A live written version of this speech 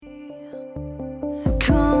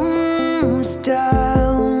comes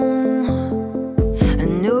down,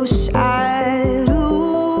 and no shadow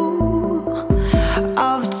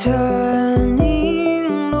of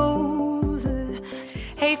turning over.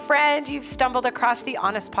 Hey friend, you've stumbled across the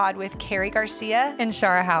Honest Pod with Carrie Garcia and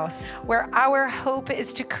Shara House, where our hope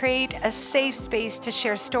is to create a safe space to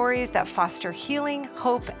share stories that foster healing,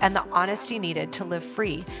 hope, and the honesty needed to live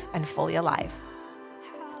free and fully alive.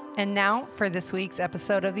 And now for this week's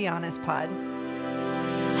episode of the Honest Pod.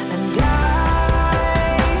 And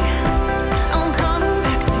I'm coming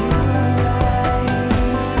back to life.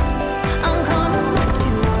 I'm coming back to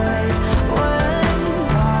what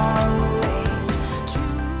was always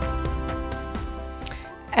true.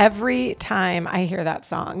 Every time I hear that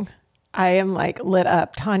song, I am like lit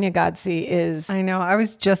up. Tanya Godsey is... I know. I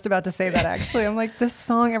was just about to say that actually. I'm like, this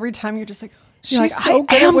song, every time you're just like... She's like, so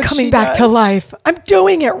I am coming back to life. I'm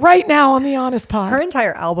doing it right now on the Honest Pod. Her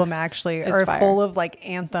entire album actually are fire. full of like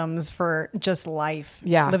anthems for just life.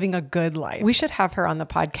 Yeah. Living a good life. We should have her on the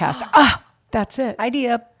podcast. That's it.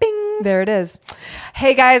 Idea. Bing. There it is.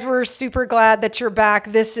 Hey guys, we're super glad that you're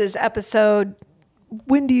back. This is episode...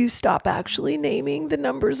 When do you stop actually naming the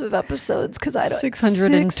numbers of episodes? Because I don't...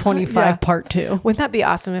 625 part 2. Wouldn't that be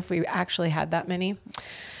awesome if we actually had that many?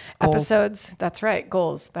 Goals. Episodes. That's right.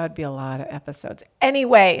 Goals. That would be a lot of episodes.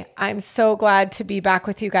 Anyway, I'm so glad to be back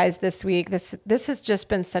with you guys this week. This has just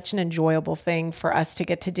been such an enjoyable thing for us to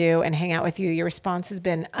get to do and hang out with you. Your response has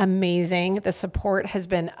been amazing. The support has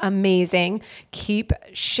been amazing. Keep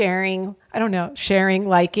sharing. I don't know, sharing,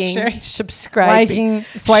 liking, subscribing.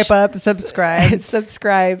 Swipe up, subscribe.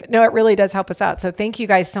 Subscribe. No, it really does help us out. So thank you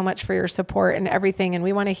guys so much for your support and everything. And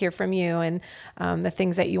we want to hear from you and the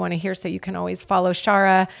things that you want to hear. So you can always follow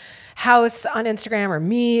Shara House on Instagram or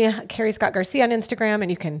me, Carrie Scott Garcia on Instagram.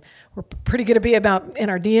 And we're pretty good to be about in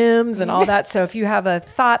our DMs and all that. So if you have a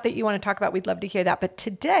thought that you want to talk about, we'd love to hear that. But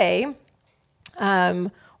today,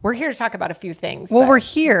 we're here to talk about a few things. Well, we're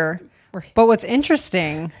here. But what's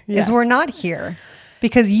interesting is we're not here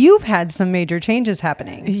because you've had some major changes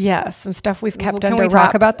happening. Yes, some stuff we've kept under wraps. Can we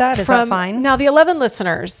talk about that? Is that fine? Now, the 11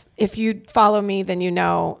 listeners, if you follow me, then you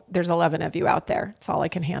know there's 11 of you out there. It's all I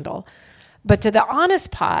can handle. But to the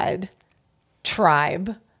Honest Pod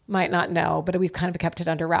tribe, might not know, but we've kind of kept it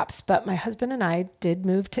under wraps. But my husband and I did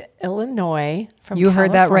move to Illinois from You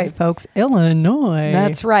heard that right, folks. Illinois.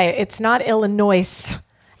 That's right. It's not Illinois,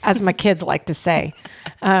 as my kids like to say.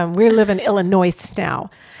 We live in Illinois now.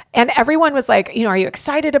 And everyone was like, are you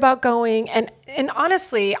excited about going? And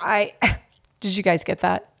honestly, did you guys get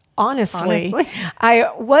that? Honestly,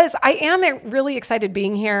 I am really excited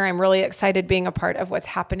being here. I'm really excited being a part of what's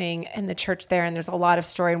happening in the church there. And there's a lot of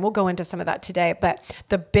story and we'll go into some of that today. But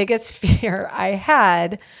the biggest fear I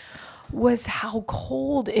had was how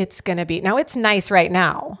cold it's going to be. Now it's nice right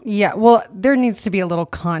now. Yeah. Well, there needs to be a little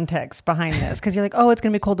context behind this because you're like, oh, it's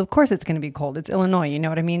going to be cold. Of course it's going to be cold. It's Illinois. You know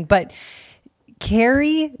what I mean? But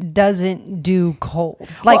Carrie doesn't do cold.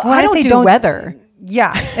 Like when I say don't weather.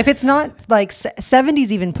 Yeah. If it's not like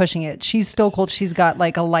 70s even pushing it, she's still cold. She's got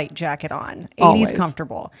like a light jacket on. 80s Always.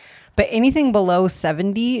 Comfortable. But anything below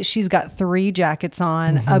 70, she's got 3 jackets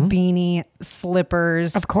on, a beanie,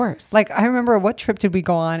 slippers. Of course. Like I remember what trip did we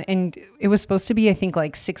go on? And it was supposed to be, I think,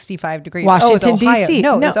 like 65 degrees. Washington, D.C.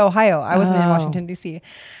 No, it was Ohio. I wasn't in Washington, D.C.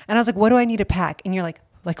 And I was like, what do I need to pack? And you're like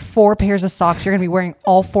 4 pairs of socks. You're going to be wearing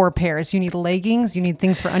all 4 pairs. You need leggings. You need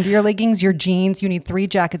things for under your leggings, your jeans. You need 3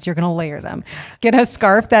 jackets. You're going to layer them. Get a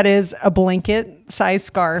scarf that is a blanket size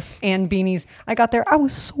scarf and beanies. I got there. I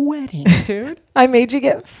was sweating, dude. I made you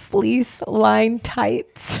get fleece lined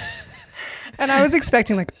tights. And I was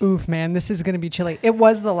expecting like, oof, man, this is going to be chilly. It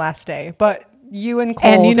was the last day, but you and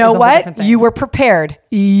cold. And you know what? You were prepared.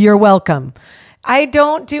 You're welcome. I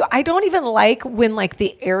don't even like when like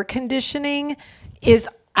the air conditioning is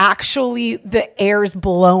actually the air's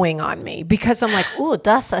blowing on me because I'm like, ooh,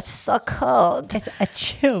 that's so cold. It's a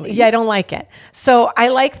chilly. Yeah, I don't like it. So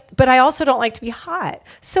but I also don't like to be hot.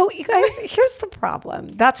 So you guys, here's the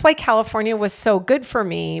problem. That's why California was so good for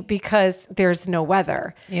me because there's no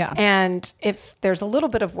weather. Yeah. And if there's a little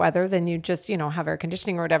bit of weather, then you just, have air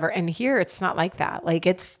conditioning or whatever. And here it's not like that. Like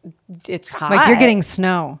it's hot. Like you're getting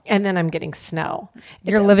snow. And then I'm getting snow.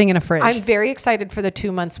 You're living in a fridge. I'm very excited for the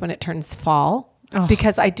 2 months when it turns fall.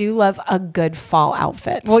 Because I do love a good fall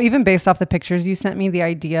outfit. Well, even based off the pictures you sent me, the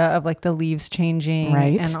idea of like the leaves changing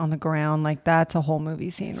right. and on the ground, like that's a whole movie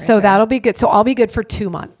scene. So that'll be good. So I'll be good for 2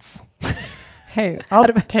 months. Hey, I'll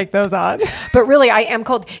take those odds. But really, I am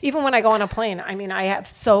cold. Even when I go on a plane, I mean, I have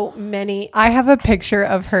so many. I have a picture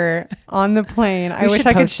of her on the plane. I We wish should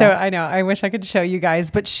I could post show. that. I know. I wish I could show you guys,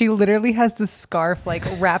 but she literally has the scarf like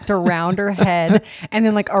wrapped around her head, and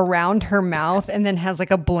then like around her mouth, and then has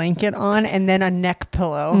like a blanket on, and then a neck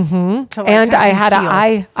pillow. To, like, And kinda I had an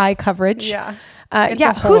conceal. eye coverage. Yeah. It's a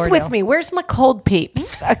Yeah. whole Who's with ordeal. me? Where's my cold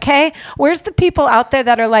peeps? Okay. Where's the people out there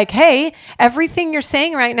that are like, hey, everything you're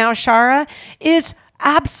saying right now, Shara, is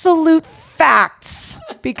absolute facts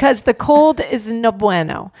because the cold is no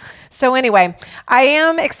bueno. So anyway, I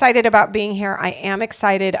am excited about being here. I am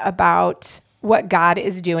excited about what God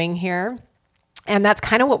is doing here. And that's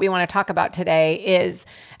kind of what we want to talk about today is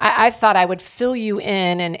I thought I would fill you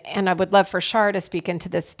in and I would love for Shar to speak into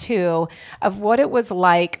this too, of what it was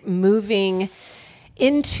like moving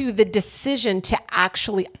into the decision to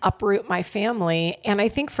actually uproot my family. And I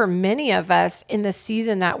think for many of us in the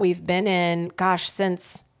season that we've been in, gosh,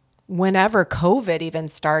 since whenever COVID even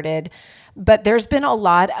started, but there's been a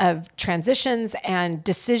lot of transitions and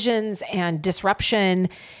decisions and disruption.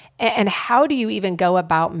 And how do you even go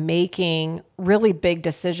about making really big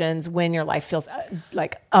decisions when your life feels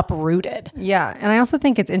like uprooted? Yeah. And I also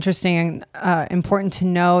think it's interesting and important to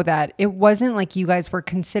know that it wasn't like you guys were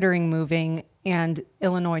considering moving and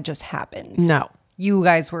Illinois just happened. No. You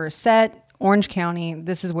guys were set, Orange County,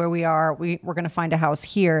 this is where we are. We're going to find a house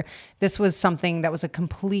here. This was something that was a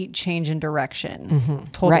complete change in direction.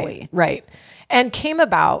 Totally. Right. And came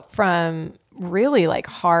about from really like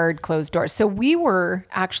hard closed doors. So we were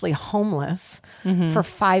actually homeless for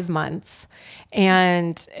 5 months.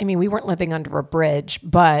 And I mean, we weren't living under a bridge,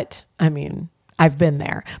 but I mean, I've been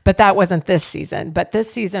there, but that wasn't this season. But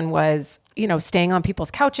this season was, you know, staying on people's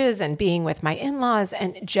couches and being with my in-laws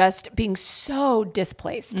and just being so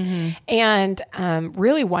displaced and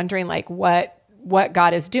really wondering like what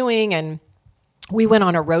God is doing. And we went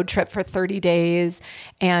on a road trip for 30 days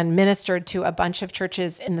and ministered to a bunch of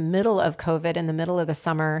churches in the middle of COVID, in the middle of the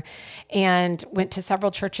summer, and went to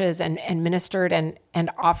several churches and ministered and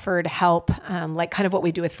offered help, like kind of what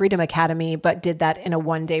we do with Freedom Academy, but did that in a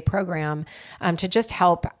one-day program to just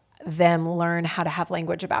help them learn how to have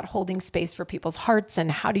language about holding space for people's hearts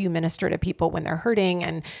and how do you minister to people when they're hurting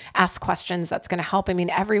and ask questions that's going to help. I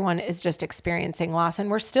mean, everyone is just experiencing loss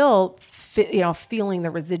and we're still, feeling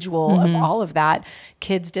the residual of all of that,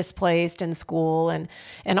 kids displaced in school and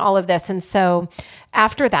all of this. And so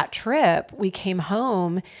after that trip, we came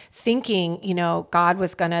home thinking, God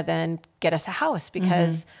was going to then get us a house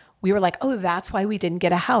because we were like, oh, that's why we didn't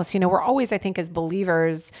get a house. We're always, I think, as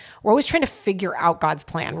believers, we're always trying to figure out God's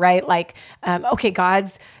plan, right? Like, okay,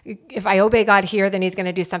 if I obey God here, then he's going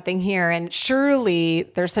to do something here. And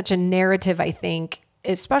surely there's such a narrative, I think,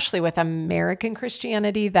 especially with American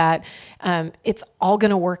Christianity, that it's all going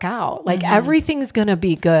to work out. Like everything's going to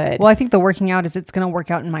be good. Well, I think the working out is it's going to work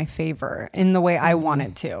out in my favor in the way I want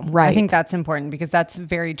it to. Right. I think that's important because that's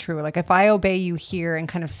very true. Like if I obey you here and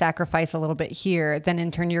kind of sacrifice a little bit here, then in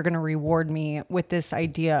turn, you're going to reward me with this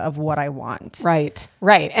idea of what I want. Right.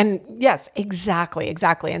 And yes, exactly.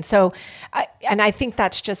 And so, I think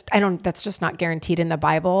that's just not guaranteed in the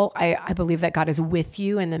Bible. I believe that God is with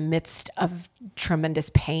you in the midst of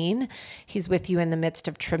tremendous pain. He's with you in the midst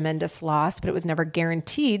of tremendous loss, but it was never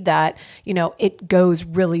guaranteed that, it goes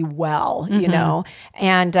really well,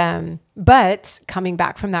 and, but coming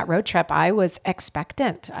back from that road trip, I was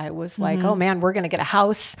expectant. I was like, oh man, we're going to get a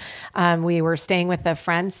house. We were staying with a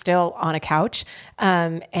friend still on a couch.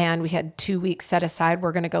 And we had 2 weeks set aside.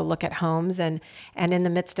 We're going to go look at homes. And in the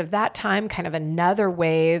midst of that time, kind of another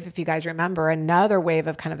wave, if you guys remember, another wave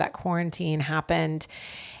of kind of that quarantine happened.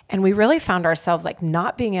 And we really found ourselves like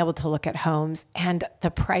not being able to look at homes and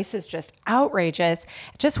the price is just outrageous.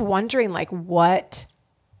 Just wondering like, what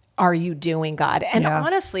are you doing, God? And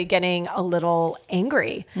honestly, getting a little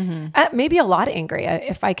angry, maybe a lot angry,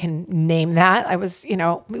 if I can name that. I was,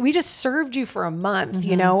 we just served you for a month,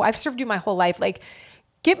 I've served you my whole life. Like,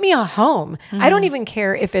 get me a home. I don't even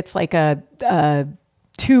care if it's like a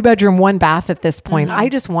 2-bedroom, 1 bath at this point. I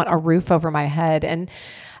just want a roof over my head. And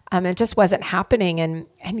it just wasn't happening. And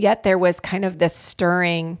yet there was kind of this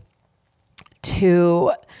stirring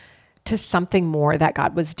to something more that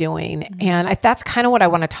God was doing. And that's kind of what I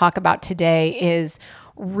want to talk about today is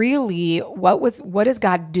really what is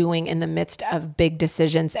God doing in the midst of big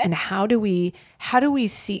decisions and how do we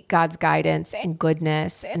seek God's guidance and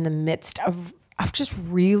goodness in the midst of just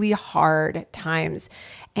really hard times.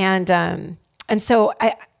 And so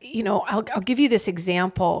I'll give you this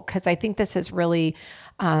example because I think this is really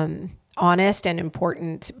honest and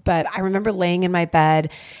important. But I remember laying in my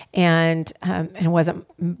bed, and it wasn't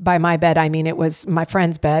by my bed. I mean, it was my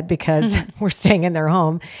friend's bed because we're staying in their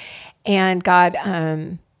home. And God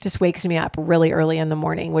just wakes me up really early in the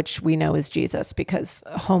morning, which we know is Jesus, because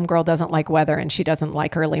a homegirl doesn't like weather and she doesn't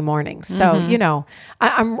like early mornings. So, you know,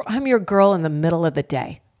 I'm your girl in the middle of the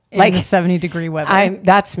day. Like 70-degree weather.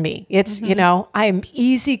 That's me. It's, you know, I'm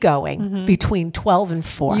easygoing between 12 and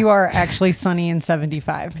 4. You are actually sunny and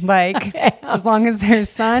 75. Like as long as there's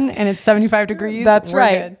sun and it's 75 degrees. That's we're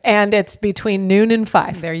right. good. And it's between noon and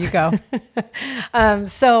 5. There you go.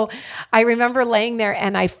 So I remember laying there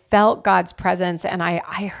and I felt God's presence, and I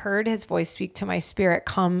heard his voice speak to my spirit,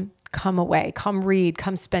 come away, come read,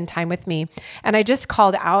 come spend time with me. And I just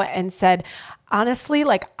called out and said, honestly,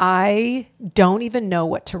 like, I don't even know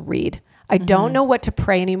what to read. I don't know what to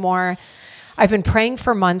pray anymore. I've been praying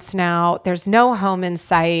for months now. There's no home in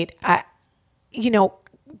sight. You know,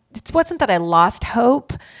 it wasn't that I lost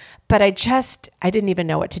hope, but I didn't even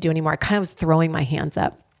know what to do anymore. I kind of was throwing my hands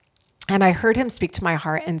up. And I heard him speak to my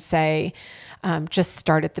heart and say, just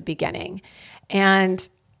start at the beginning. And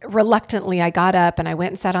reluctantly, I got up and I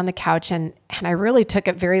went and sat on the couch, and I really took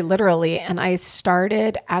it very literally. And I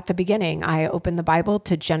started at the beginning. I opened the Bible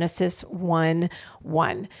to Genesis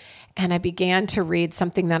 1:1, and I began to read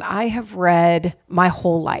something that I have read my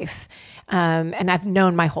whole life. And I've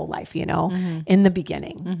known my whole life, you know, in the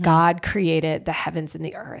beginning, God created the heavens and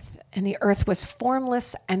the earth was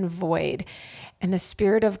formless and void, and the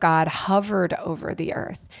Spirit of God hovered over the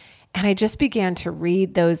earth. And I just began to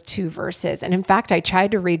read those 2 verses. And in fact, I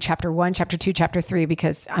tried to read chapter 1, chapter 2, chapter 3,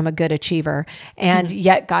 because I'm a good achiever. And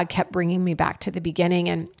yet God kept bringing me back to the beginning.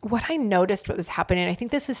 And what I noticed, what was happening, I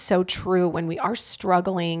think this is so true when we are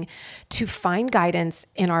struggling to find guidance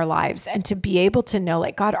in our lives and to be able to know,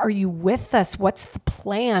 like, God, are you with us? What's the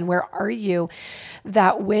plan? Where are you?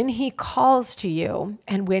 That when he calls to you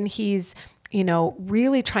and when he's, you know,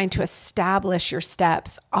 really trying to establish your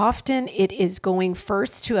steps, often it is going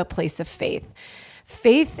first to a place of faith.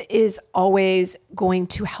 Faith is always going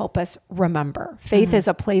to help us remember. Faith is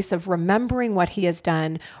a place of remembering what he has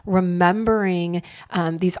done, remembering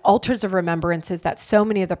these altars of remembrances that so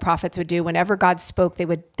many of the prophets would do. Whenever God spoke, they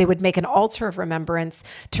would make an altar of remembrance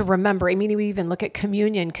to remember. I mean, we even look at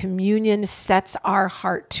communion. Communion sets our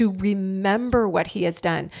heart to remember what he has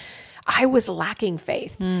done. I was lacking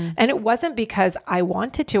faith. And it wasn't because I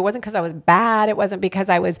wanted to. It wasn't because I was bad. It wasn't because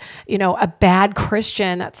I was, you know, a bad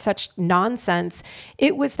Christian. That's such nonsense.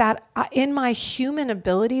 It was that in my human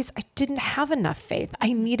abilities, I didn't have enough faith.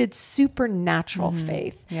 I needed supernatural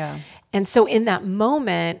faith. Yeah. And so in that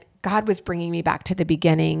moment, God was bringing me back to the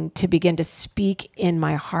beginning to begin to speak in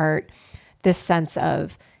my heart this sense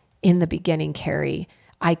of, in the beginning, Carrie,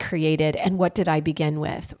 I created. And what did I begin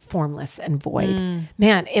with? Formless and void.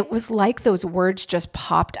 Man, it was like those words just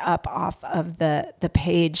popped up off of the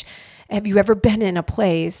page. Have you ever been in a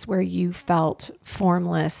place where you felt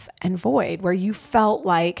formless and void, where you felt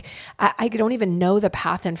like, I don't even know the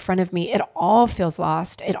path in front of me. It all feels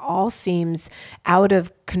lost. It all seems out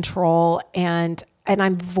of control, and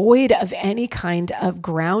I'm void of any kind of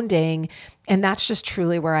grounding. And that's just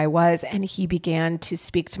truly where I was. And he began to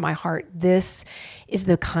speak to my heart. This is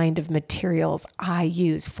the kind of materials I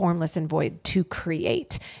use, formless and void, to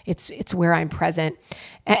create. It's where I'm present.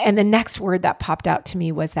 And the next word that popped out to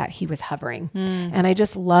me was that he was hovering. And I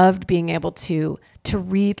just loved being able to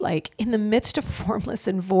read, like, in the midst of formless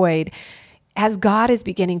and void, as God is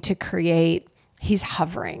beginning to create, he's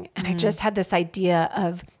hovering. And I just had this idea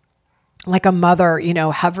of, like a mother, you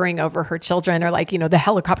know, hovering over her children, or like, you know, the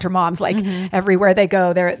helicopter moms, like everywhere they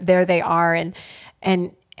go, there they are.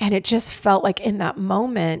 And it just felt like in that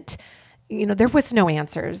moment, you know, there was no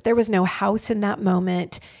answers. There was no house in that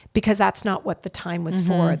moment, because that's not what the time was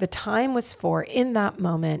for. The time was for, in that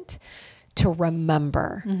moment, to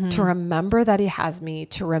remember that he has me,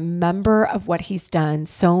 to remember of what he's done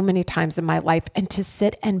so many times in my life, and to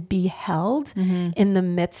sit and be held in the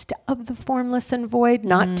midst of the formless and void,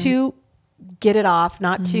 not to get it off,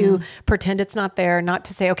 not to pretend it's not there, not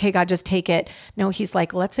to say, okay, God, just take it. No, he's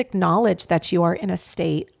like, let's acknowledge that you are in a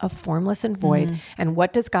state of formless and void. And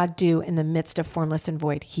what does God do in the midst of formless and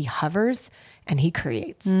void? He hovers and he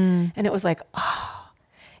creates. And it was like, oh,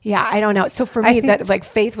 yeah, I don't know. So for me, that, like,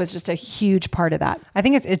 faith was just a huge part of that. I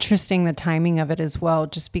think it's interesting, the timing of it as well,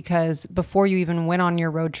 just because before you even went on your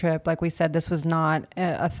road trip, like we said, this was not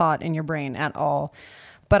a thought in your brain at all.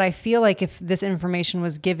 But I feel like if this information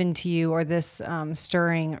was given to you, or this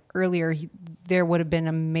stirring earlier, there would have been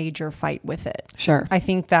a major fight with it. Sure. I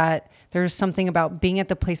think that There's something about being at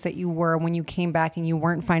the place that you were when you came back and you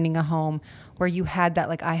weren't finding a home, where you had that,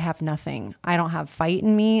 like, I have nothing. I don't have fight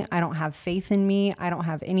in me. I don't have faith in me. I don't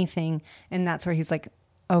have anything. And that's where he's like,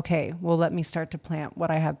 okay, well, let me start to plant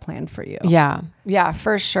what I have planned for you. Yeah. Yeah,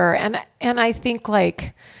 for sure. And I think,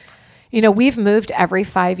 like, you know, we've moved every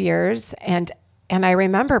 5 years, and I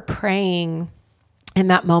remember praying in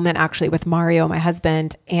that moment actually with Mario, my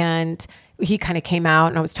husband, and he kind of came out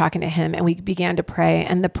and I was talking to him and we began to pray,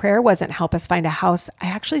 and the prayer wasn't help us find a house. I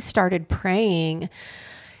actually started praying.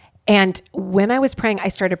 And when I was praying, I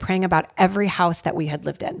started praying about every house that we had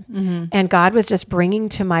lived in. And God was just bringing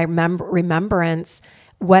to my remembrance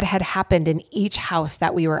what had happened in each house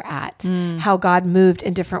that we were at, how God moved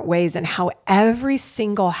in different ways, and how every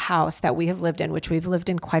single house that we have lived in, which we've lived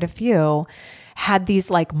in quite a few, had these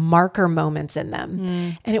like marker moments in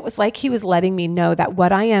them. And it was like he was letting me know that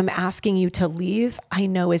what I am asking you to leave, I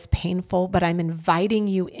know is painful, but I'm inviting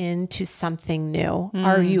you into something new.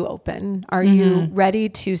 Are you open? Are you ready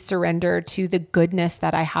to surrender to the goodness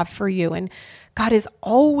that I have for you? And God is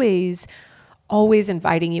always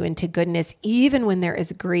inviting you into goodness, even when there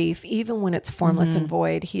is grief, even when it's formless and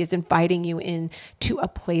void. He is inviting you into a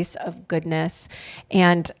place of goodness.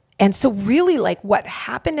 And so really, like, what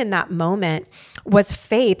happened in that moment was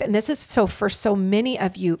faith. And this is so for so many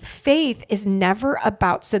of you, faith is never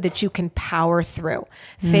about so that you can power through.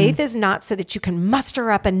 Faith is not so that you can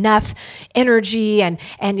muster up enough energy and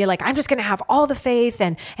you're like, I'm just going to have all the faith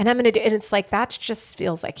and I'm going to do, and it's like, that just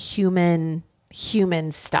feels like human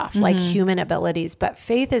stuff, like human abilities. But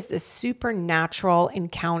faith is this supernatural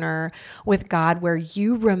encounter with God where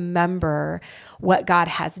you remember what God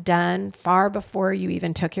has done far before you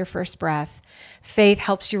even took your first breath. Faith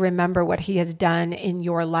helps you remember what he has done in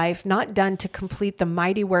your life, not done to complete the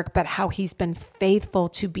mighty work, but how he's been faithful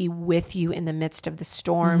to be with you in the midst of the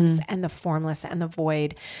storms and the formless and the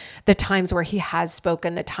void, the times where he has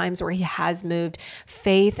spoken, the times where he has moved.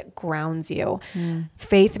 Faith grounds you.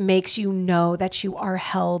 Faith makes you know that you are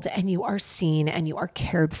held and you are seen and you are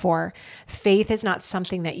cared for. Faith is not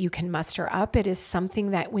something that you can muster up. It is something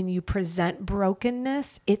that when you present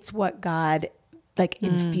brokenness, it's what God like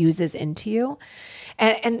infuses into you.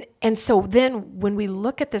 And so then when we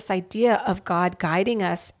look at this idea of God guiding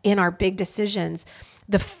us in our big decisions,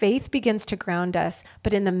 the faith begins to ground us,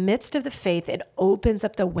 but in the midst of the faith, it opens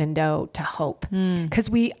up the window to hope. Because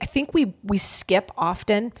I think we skip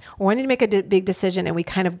often. We're wanting to make a big decision and we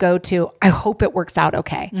kind of go to, I hope it works out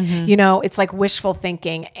okay. You know, it's like wishful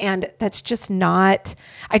thinking. And that's just not,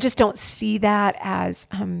 I just don't see that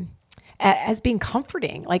as being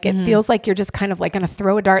comforting. Like it feels like you're just kind of like going to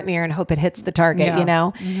throw a dart in the air and hope it hits the target, you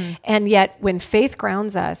know? And yet when faith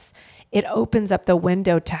grounds us, it opens up the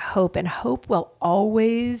window to hope, and hope will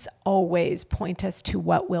always, always point us to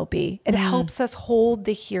what will be. It helps us hold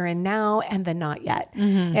the here and now and the not yet.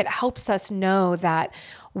 It helps us know that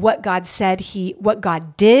what God said, what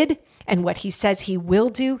God did and what he says he will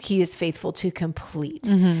do, he is faithful to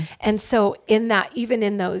complete. And so in that, even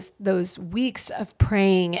in those weeks of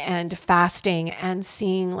praying and fasting and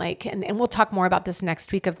seeing like, and we'll talk more about this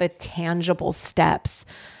next week, of the tangible steps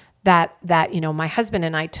that you know, my husband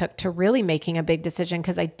and I took to really making a big decision,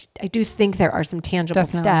 because I do think there are some tangible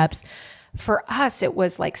steps. For us, it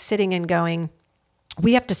was like sitting and going,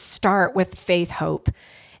 we have to start with faith, hope,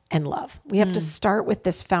 and love. We have to start with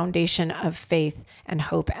this foundation of faith and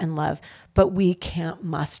hope and love, but we can't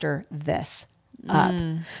muster this up.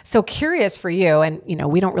 So curious for you, and you know,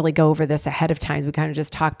 we don't really go over this ahead of time, we kind of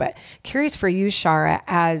just talk, but curious for you, Shara,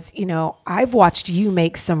 as you know, I've watched you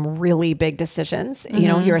make some really big decisions. You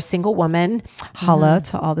know, you're a single woman. Holla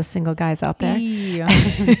to all the single guys out there.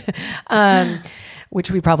 Which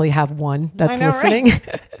we probably have one that's listening.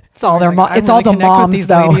 Right? It's all their like, it's all the moms these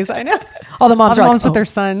though. Ladies. I know. All the moms all are the moms like, with their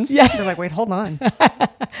sons. Yeah. They're like, wait, hold on.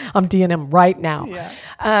 I'm DNM right now.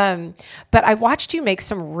 Yeah. But I watched you make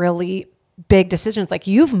some really big decisions. Like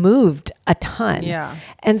you've moved a ton. Yeah.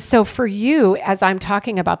 And so for you, as I'm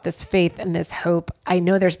talking about this faith and this hope, I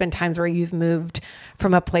know there's been times where you've moved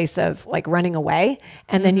from a place of like running away,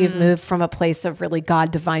 and then you've moved from a place of really God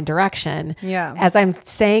divine direction. Yeah. As I'm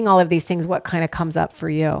saying all of these things, what kind of comes up for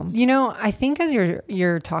you? You know, I think as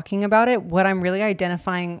you're talking about it, what I'm really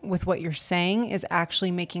identifying with what you're saying is actually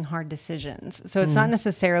making hard decisions. So it's not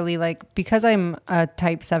necessarily like, because I'm a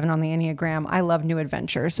type 7 on the Enneagram, I love new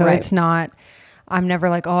adventures. So it's not, I'm never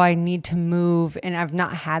like, oh, I need to move. And I've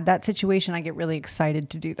not had that situation. I get really excited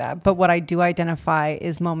to do that. But what I do identify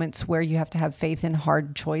is moments where you have to have faith in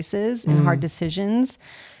hard choices and hard decisions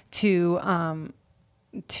to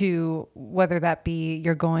to whether that be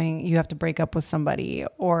you have to break up with somebody,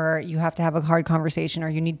 or you have to have a hard conversation, or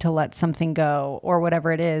you need to let something go, or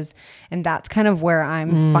whatever it is. And that's kind of where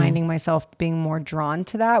I'm finding myself being more drawn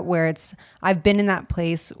to that, where I've been in that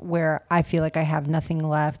place where I feel like I have nothing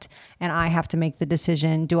left and I have to make the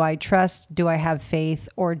decision. Do I trust? Do I have faith?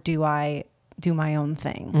 Or do I do my own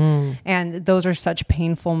thing? And those are such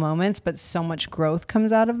painful moments, but so much growth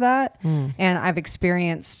comes out of that. And I've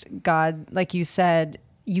experienced God, like you said,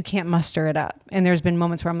 you can't muster it up. And there's been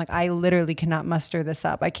moments where I'm like, I literally cannot muster this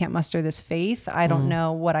up. I can't muster this faith. I don't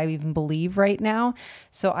know what I even believe right now.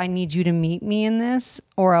 So I need you to meet me in this,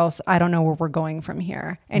 or else I don't know where we're going from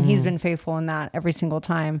here. And he's been faithful in that every single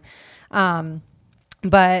time.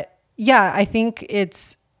 But yeah, I think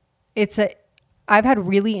I've had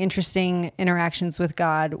really interesting interactions with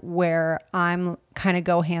God where I'm kind of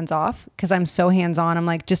go hands off, because I'm so hands on. I'm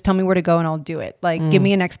like, just tell me where to go and I'll do it. Like, give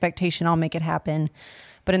me an expectation, I'll make it happen.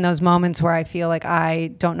 But in those moments where I feel like I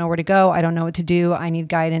don't know where to go, I don't know what to do, I need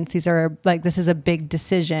guidance. This is a big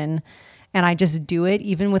decision, and I just do it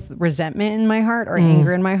even with resentment in my heart or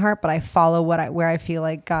anger in my heart, but I follow where I feel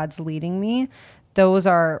like God's leading me. Those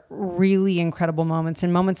are really incredible moments,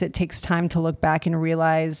 and moments it takes time to look back and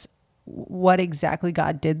realize what exactly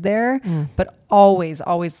God did there, but always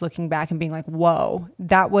looking back and being like, whoa,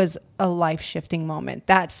 that was a life-shifting moment.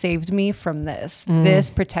 That saved me from this.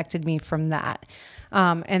 This protected me from that.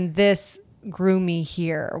 And this grew me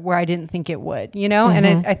here where I didn't think it would,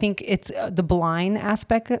 And I think it's the blind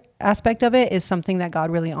aspect of it is something that God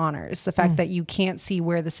really honors. The fact that you can't see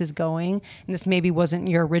where this is going, and this maybe wasn't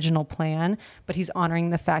your original plan, but he's honoring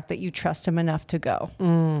the fact that you trust him enough to go.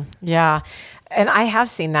 Yeah. And I have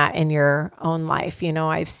seen that in your own life.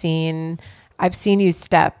 I've seen you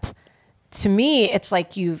step, to me, it's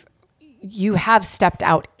like you have stepped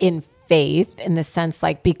out in faith, in the sense,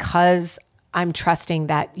 like, because I'm trusting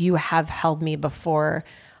that you have held me before,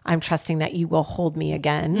 I'm trusting that you will hold me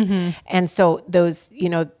again. And so those,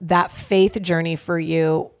 that faith journey for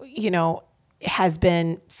you, has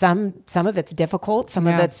been some of it's difficult. Some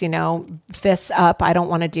of it's, fists up. I don't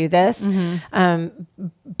want to do this.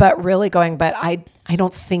 But really but I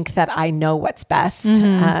don't think that I know what's best.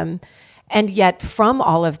 And yet from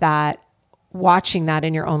all of that, watching that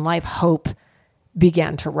in your own life, hope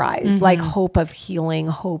began to rise, like hope of healing,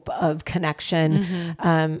 hope of connection,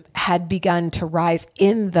 had begun to rise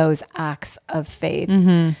in those acts of faith.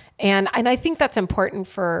 And I think that's important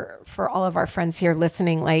for all of our friends here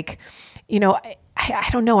listening. Like, I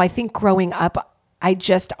don't know. I think growing up, I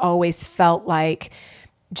just always felt like,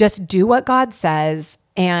 just do what God says,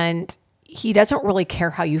 and he doesn't really care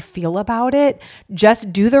how you feel about it.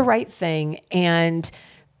 Just do the right thing, and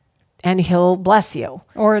he'll bless you.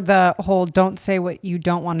 Or the whole, don't say what you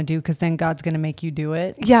don't want to do, because then God's going to make you do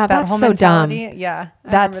it. Yeah, that that's whole so mentality. dumb. Yeah, I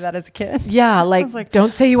remember that as a kid. Yeah, like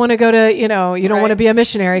don't say you want to go to, you don't want to be a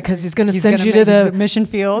missionary because he's going to send you to the mission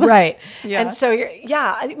field. Right. Yeah. And so,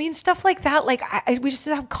 I mean, stuff like that. Like we just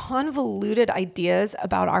have convoluted ideas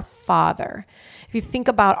about our Father. If you think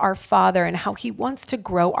about our Father and how he wants to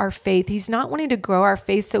grow our faith, he's not wanting to grow our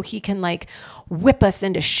faith so he can like whip us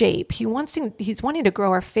into shape. He's wanting to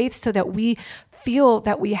grow our faith so that we feel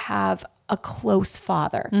that we have a close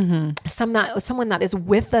Father, someone that is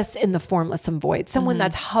with us in the formless and void, someone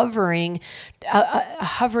that's hovering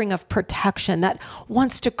of protection, that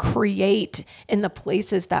wants to create in the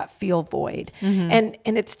places that feel void. And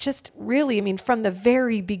it's just really, I mean, from the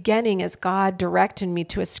very beginning, as God directed me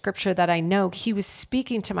to a scripture that I know, he was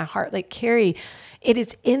speaking to my heart, like, Carrie, it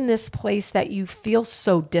is in this place that you feel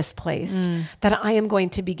so displaced that I am going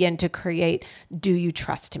to begin to create. Do you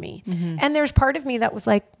trust me? And there's part of me that was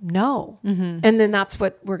like, no. And then that's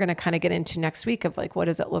what we're going to kind of get into next week of like, what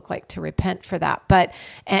does it look like to repent for that? But,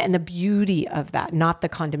 and the beauty of that, not the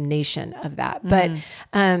condemnation of that. But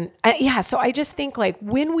so I just think like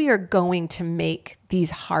when we are going to make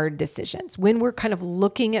these hard decisions, when we're kind of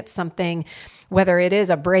looking at something, whether it is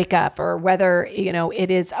a breakup or whether,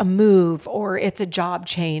 it is a move or it's a job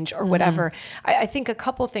change or whatever, I think a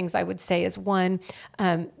couple things I would say is, one,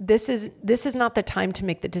 this is not the time to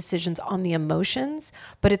make the decisions on the emotions,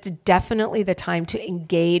 but it's definitely the time to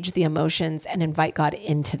engage the emotions and invite God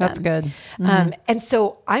into them. That's good. And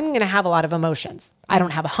so I'm going to have a lot of emotions. I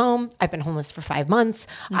don't have a home. I've been homeless for 5 months.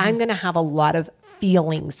 I'm going to have a lot of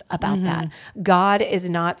feelings about that. God is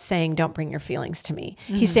not saying, don't bring your feelings to me.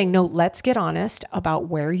 He's saying, no, let's get honest about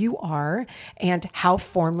where you are and how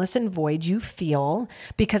formless and void you feel,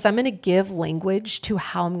 because I'm going to give language to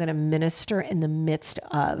how I'm going to minister in the midst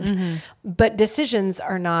of. But decisions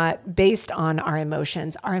are not based on our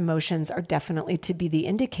emotions. Our emotions are definitely to be the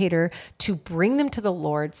indicator to bring them to the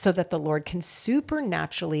Lord so that the Lord can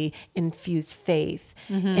supernaturally infuse faith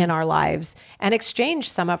in our lives and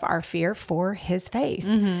exchange some of our fear for his faith.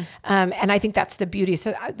 And I think that's the beauty.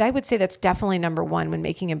 So I would say that's definitely number one when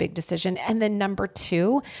making a big decision. And then number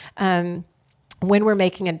two, when we're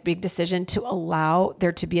making a big decision, to allow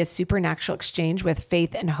there to be a supernatural exchange with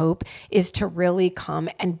faith and hope is to really come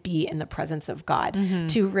and be in the presence of God,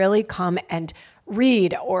 to really come and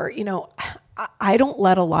read, or, I don't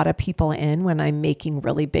let a lot of people in when I'm making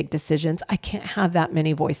really big decisions. I can't have that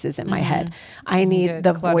many voices in my head. I need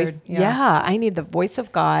the voice. Yeah. I need the voice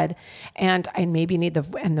of God, and I maybe need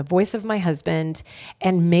the voice of my husband,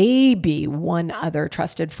 and maybe one other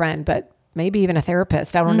trusted friend, but maybe even a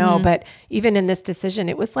therapist. I don't know. But even in this decision,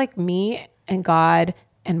 it was like me and God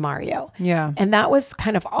and Mario. Yeah. And that was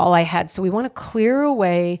kind of all I had. So we want to clear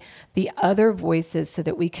away the other voices so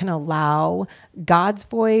that we can allow God's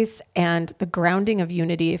voice and the grounding of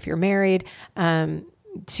unity. If you're married,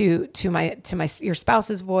 to your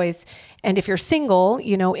spouse's voice. And if you're single,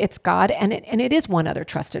 it's God, and it is one other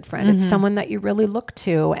trusted friend. It's someone that you really look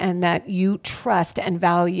to and that you trust and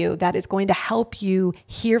value, that is going to help you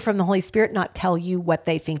hear from the Holy Spirit, not tell you what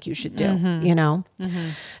they think you should do,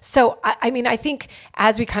 So, I think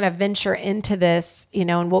as we kind of venture into this,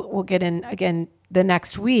 and we'll get in again the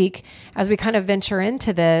next week, as we kind of venture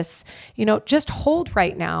into this, just hold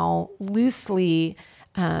right now loosely,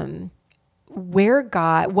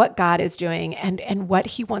 what God is doing and what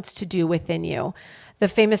he wants to do within you. The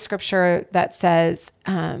famous scripture that says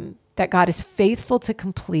that God is faithful to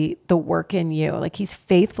complete the work in you. Like he's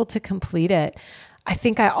faithful to complete it. I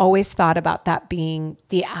think I always thought about that being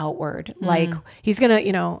the outward, like he's going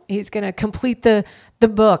to complete the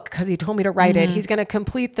book because he told me to write it. He's going to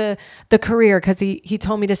complete the career because he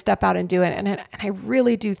told me to step out and do it. And I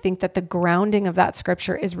really do think that the grounding of that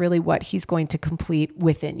scripture is really what he's going to complete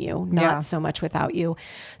within you, not so much without you.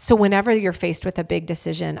 So whenever you're faced with a big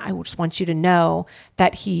decision, I just want you to know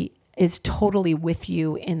that he is totally with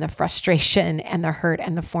you in the frustration and the hurt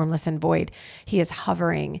and the formless and void. He is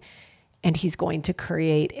hovering. And he's going to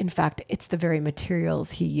create, in fact, it's the very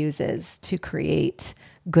materials he uses to create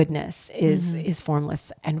goodness is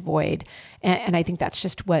formless and void. And I think that's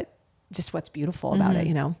just what's beautiful about it,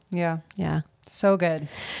 Yeah. Yeah. So good.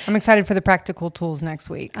 I'm excited for the practical tools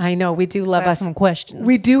next week. I know we do love I have some questions.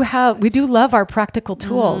 We do love our practical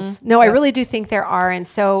tools. No, I really do think there are. And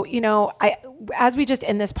so, as we just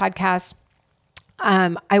end this podcast,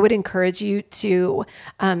 I would encourage you to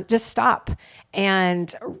just stop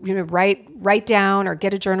and write down or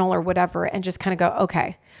get a journal or whatever, and just kind of go,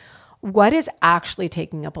 okay, what is actually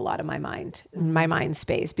taking up a lot of my mind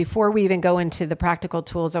space? Before we even go into the practical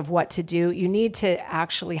tools of what to do, you need to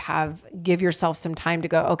actually give yourself some time to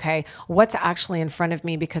go, okay, what's actually in front of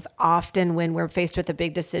me? Because often when we're faced with a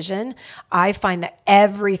big decision, I find that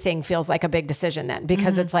everything feels like a big decision then,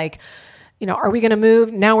 because it's like, are we going to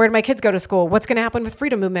move? Now where do my kids go to school? What's going to happen with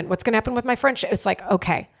Freedom Movement? What's going to happen with my friendship? It's like,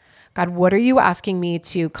 okay, God, what are you asking me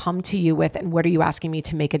to come to you with? And what are you asking me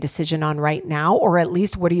to make a decision on right now? Or at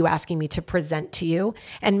least what are you asking me to present to you?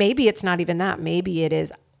 And maybe it's not even that. Maybe it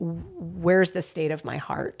is, where's the state of my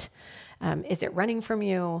heart? Is it running from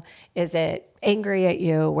you? Is it angry at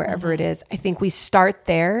you? Wherever it is, I think we start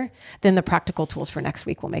there. Then the practical tools for next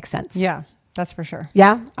week will make sense. Yeah. That's for sure.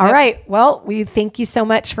 Yeah. All right. Well, we thank you so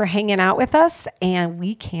much for hanging out with us, and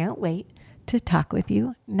we can't wait to talk with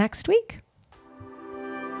you next week.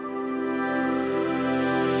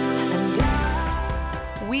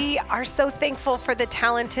 We are so thankful for the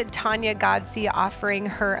talented Tanya Godsey offering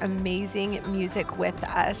her amazing music with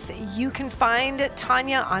us. You can find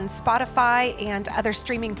Tanya on Spotify and other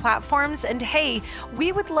streaming platforms. And hey,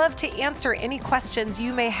 we would love to answer any questions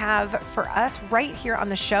you may have for us right here on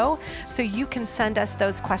the show. So you can send us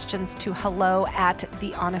those questions to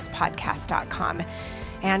hello@thehonestpodcast.com.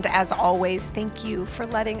 And as always, thank you for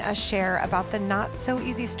letting us share about the not so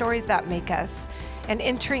easy stories that make us, and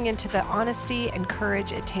entering into the honesty and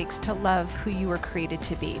courage it takes to love who you were created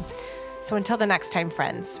to be. So until the next time,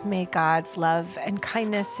 friends, may God's love and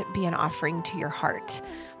kindness be an offering to your heart,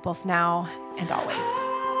 both now and always.